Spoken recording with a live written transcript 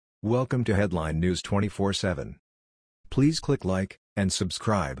Welcome to Headline News 24/7. Please click like and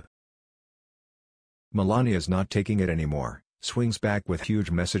subscribe. Melania's not taking it anymore, swings back with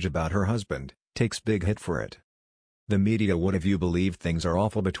huge message about her husband, takes big hit for it. The media would have you believe things are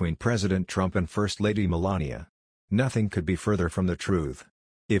awful between President Trump and First Lady Melania. Nothing could be further from the truth.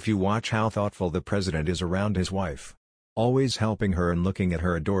 If you watch how thoughtful the president is around his wife, always helping her and looking at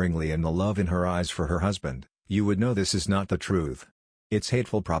her adoringly and the love in her eyes for her husband, you would know this is not the truth. It's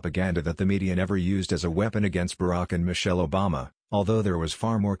hateful propaganda that the media never used as a weapon against Barack and Michelle Obama, although there was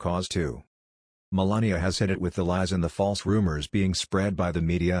far more cause to. Melania has hit it with the lies and the false rumors being spread by the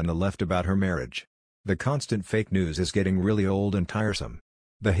media and the left about her marriage. The constant fake news is getting really old and tiresome.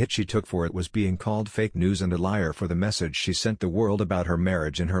 The hit she took for it was being called fake news and a liar for the message she sent the world about her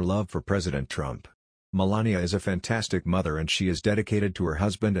marriage and her love for President Trump. Melania is a fantastic mother and she is dedicated to her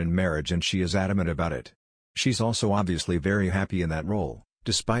husband and marriage, and she is adamant about it. She's also obviously very happy in that role,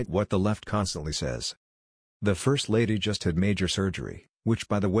 despite what the left constantly says. The First Lady just had major surgery, which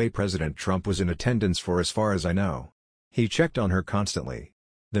by the way President Trump was in attendance for as far as I know. He checked on her constantly.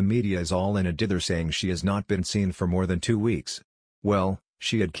 The media is all in a dither saying she has not been seen for more than 2 weeks. Well,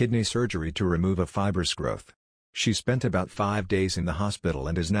 she had kidney surgery to remove a fibrous growth. She spent about 5 days in the hospital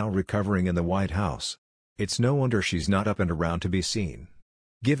and is now recovering in the White House. It's no wonder she's not up and around to be seen.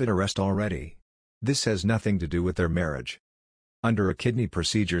 Give it a rest already. This has nothing to do with their marriage. Under a kidney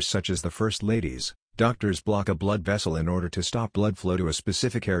procedure such as the First Lady's, doctors block a blood vessel in order to stop blood flow to a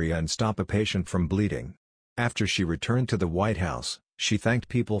specific area and stop a patient from bleeding. After she returned to the White House, she thanked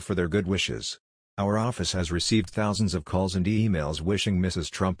people for their good wishes. "Our office has received thousands of calls and emails wishing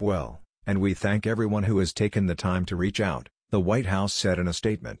Mrs. Trump well, and we thank everyone who has taken the time to reach out," the White House said in a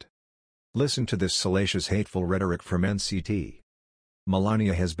statement. Listen to this salacious hateful rhetoric from NCT.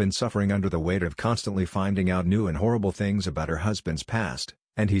 Melania has been suffering under the weight of constantly finding out new and horrible things about her husband's past,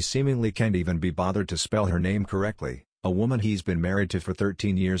 and he seemingly can't even be bothered to spell her name correctly, a woman he's been married to for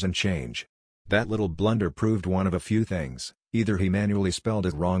 13 years and change. That little blunder proved one of a few things: either he manually spelled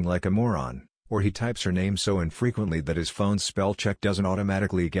it wrong like a moron, or he types her name so infrequently that his phone's spell check doesn't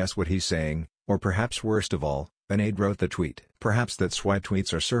automatically guess what he's saying, or perhaps worst of all, an aide wrote the tweet. Perhaps that's why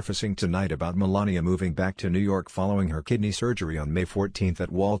tweets are surfacing tonight about Melania moving back to New York following her kidney surgery on May 14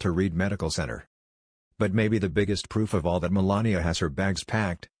 at Walter Reed Medical Center. But maybe the biggest proof of all that Melania has her bags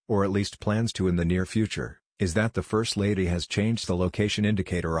packed, or at least plans to in the near future, is that the First Lady has changed the location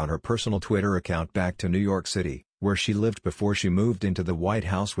indicator on her personal Twitter account back to New York City, where she lived before she moved into the White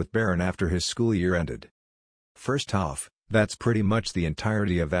House with Barron after his school year ended. First off, that's pretty much the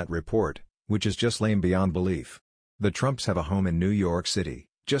entirety of that report, which is just lame beyond belief. The Trumps have a home in New York City,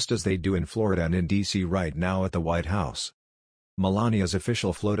 just as they do in Florida and in D.C. right now at the White House. Melania's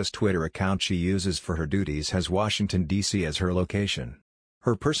official FLOTUS Twitter account she uses for her duties has Washington, D.C. as her location.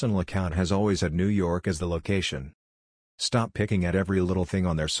 Her personal account has always had New York as the location. Stop picking at every little thing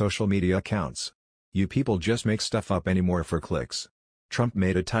on their social media accounts. You people just make stuff up anymore for clicks. Trump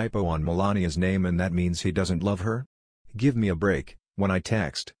made a typo on Melania's name and that means he doesn't love her? Give me a break. When I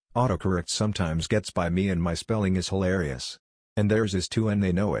text, autocorrect sometimes gets by me and my spelling is hilarious. And theirs is too, and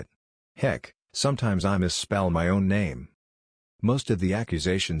they know it. Heck, sometimes I misspell my own name. Most of the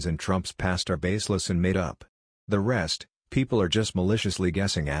accusations in Trump's past are baseless and made up. The rest, people are just maliciously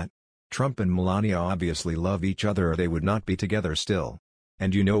guessing at. Trump and Melania obviously love each other or they would not be together still.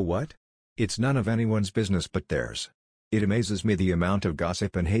 And you know what? It's none of anyone's business but theirs. It amazes me the amount of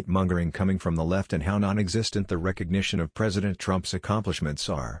gossip and hate-mongering coming from the left and how non-existent the recognition of President Trump's accomplishments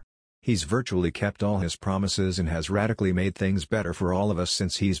are. He's virtually kept all his promises and has radically made things better for all of us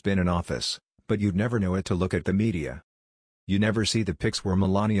since he's been in office, but you'd never know it to look at the media. You never see the pics where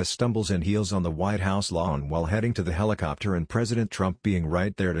Melania stumbles in heels on the White House lawn while heading to the helicopter and President Trump being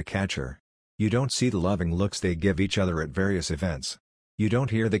right there to catch her. You don't see the loving looks they give each other at various events. You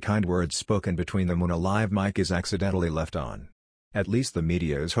don't hear the kind words spoken between them when a live mic is accidentally left on. At least the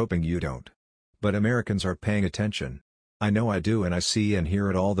media is hoping you don't. But Americans are paying attention. I know I do, and I see and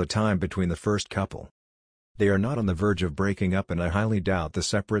hear it all the time between the first couple. They are not on the verge of breaking up, and I highly doubt the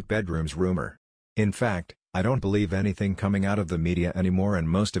separate bedrooms rumor. In fact, I don't believe anything coming out of the media anymore, and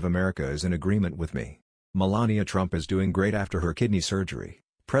most of America is in agreement with me. Melania Trump is doing great after her kidney surgery,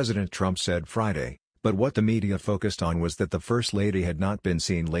 President Trump said Friday. But what the media focused on was that the First Lady had not been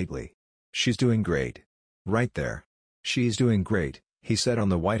seen lately. She's doing great. Right there. She's doing great, he said on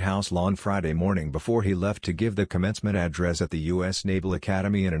the White House lawn Friday morning before he left to give the commencement address at the U.S. Naval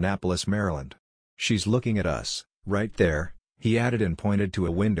Academy in Annapolis, Maryland. She's looking at us, right there, he added and pointed to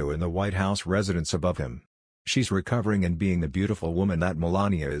a window in the White House residence above him. She's recovering and being the beautiful woman that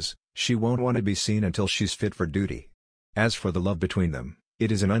Melania is, she won't want to be seen until she's fit for duty. As for the love between them,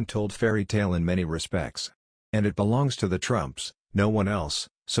 It is an untold fairy tale in many respects. And it belongs to the Trumps, no one else,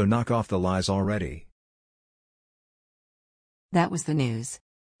 so knock off the lies already. That was the news.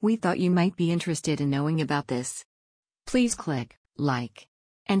 We thought you might be interested in knowing about this. Please click like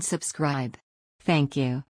and subscribe. Thank you.